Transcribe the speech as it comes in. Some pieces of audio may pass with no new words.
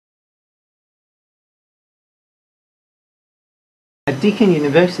At Deakin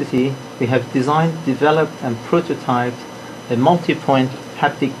University, we have designed, developed and prototyped a multi-point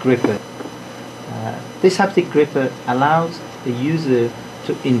haptic gripper. This haptic gripper allows the user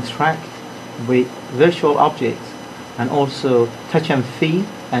to interact with virtual objects and also touch and feel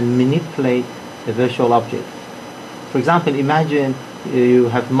and manipulate a virtual object. For example, imagine you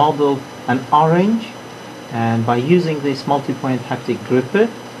have modeled an orange, and by using this multi-point haptic gripper,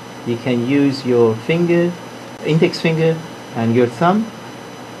 you can use your finger, index finger and your thumb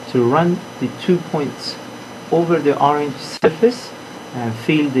to run the 2 points over the orange surface and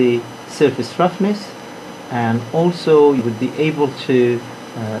feel the surface roughness, and also you would be able to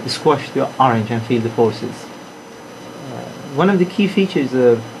squash the orange and feel the forces. One of the key features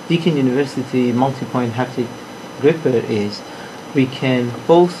of Deakin University multi-point haptic gripper is we can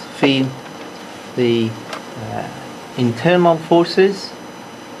both feel the internal forces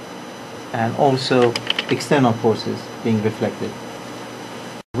and also external forces being reflected.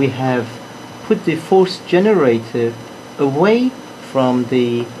 We have put the force generator away from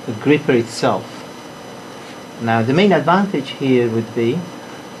the gripper itself. Now the main advantage here would be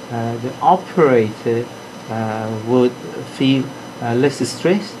the operator would feel less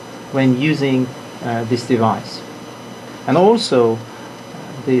stressed when using this device. And also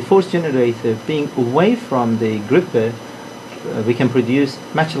the force generator being away from the gripper, we can produce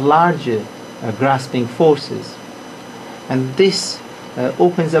much larger grasping forces. And this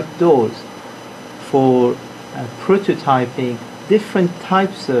opens up doors for prototyping different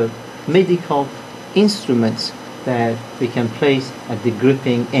types of medical instruments that we can place at the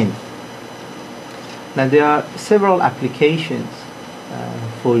gripping end. Now there are several applications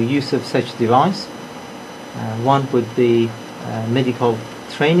for use of such device. One would be medical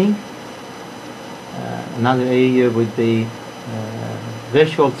training. Another area would be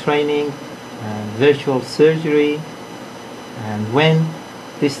virtual training and virtual surgery. And when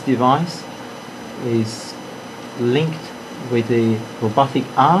this device is linked with a robotic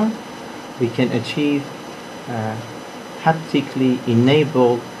arm, we can achieve haptically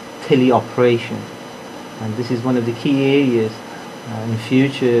enabled teleoperation. And this is one of the key areas in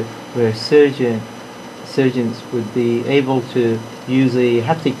future where surgeons would be able to use a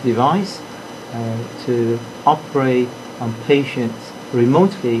haptic device to operate on patients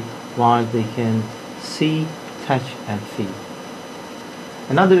remotely while they can see, touch and feel.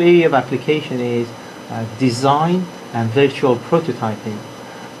 Another area of application is design and virtual prototyping.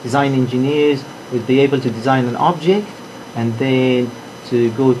 Design engineers would be able to design an object and then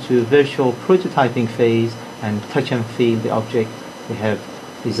to go to virtual prototyping phase and touch and feel the object they have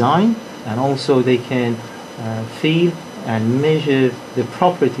designed, and also they can feel and measure the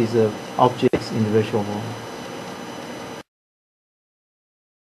properties of objects in the virtual world.